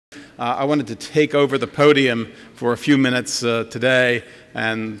I wanted to take over the podium for a few minutes today,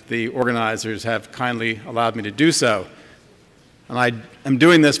 and the organizers have kindly allowed me to do so. And I am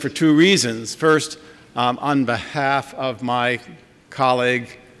doing this for two reasons. First, on behalf of my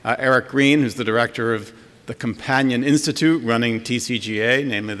colleague, Eric Green, who's the director of the Companion Institute running TCGA,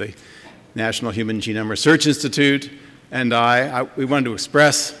 namely the National Human Genome Research Institute, and we wanted to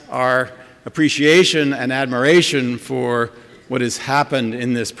express our appreciation and admiration for what has happened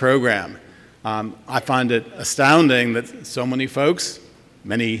in this program. I find it astounding that so many folks,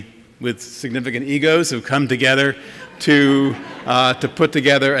 many with significant egos, have come together to put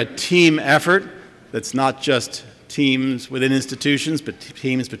together a team effort that's not just teams within institutions, but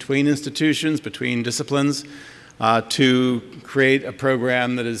teams between institutions, between disciplines, to create a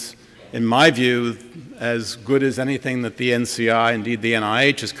program that is, in my view, as good as anything that the NCI, indeed the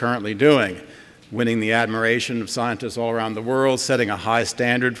NIH, is currently doing, winning the admiration of scientists all around the world, setting a high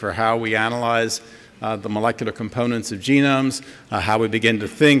standard for how we analyze the molecular components of genomes, how we begin to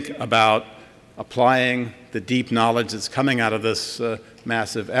think about applying the deep knowledge that's coming out of this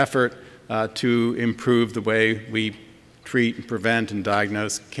massive effort to improve the way we treat, prevent, and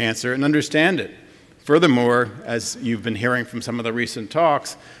diagnose cancer and understand it. Furthermore, as you've been hearing from some of the recent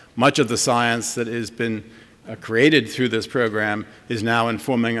talks, much of the science that has been created through this program is now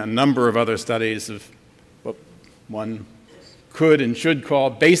informing a number of other studies of what one could and should call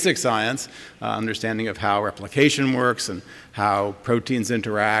basic science, understanding of how replication works and how proteins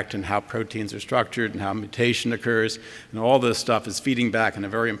interact and how proteins are structured and how mutation occurs. And all this stuff is feeding back in a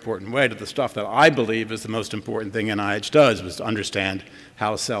very important way to the stuff that I believe is the most important thing NIH does, was to understand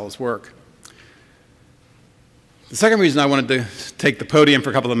how cells work. The second reason I wanted to take the podium for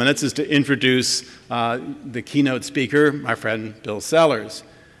a couple of minutes is to introduce the keynote speaker, my friend Bill Sellers.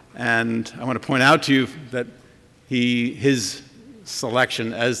 And I want to point out to you that his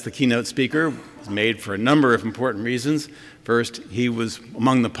selection as the keynote speaker was made for a number of important reasons. First, he was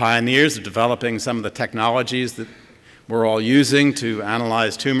among the pioneers of developing some of the technologies that we're all using to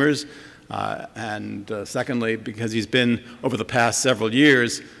analyze tumors. Secondly, because he's been, over the past several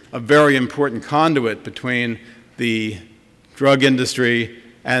years, a very important conduit between the drug industry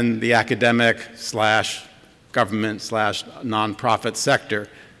and the academic slash government slash nonprofit sector,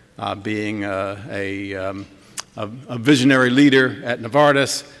 being a visionary leader at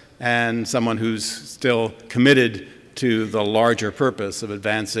Novartis and someone who's still committed to the larger purpose of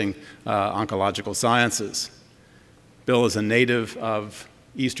advancing oncological sciences. Bill is a native of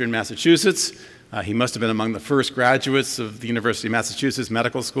Eastern Massachusetts. He must have been among the first graduates of the University of Massachusetts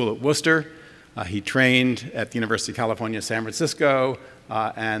Medical School at Worcester. He trained at the University of California, San Francisco,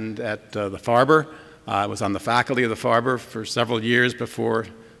 and at the Farber. Was on the faculty of the Farber for several years before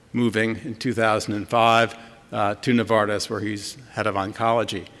moving in 2005 to Novartis, where he's head of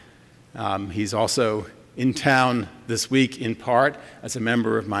oncology. He's also in town this week in part as a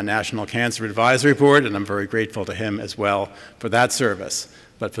member of my National Cancer Advisory Board, and I'm very grateful to him as well for that service.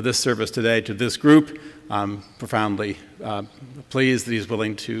 But for this service today to this group, I'm profoundly pleased that he's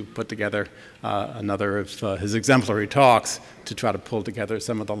willing to put together another of his exemplary talks to try to pull together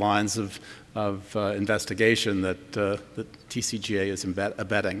some of the lines of investigation that TCGA is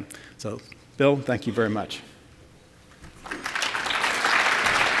abetting. So, Bill, thank you very much.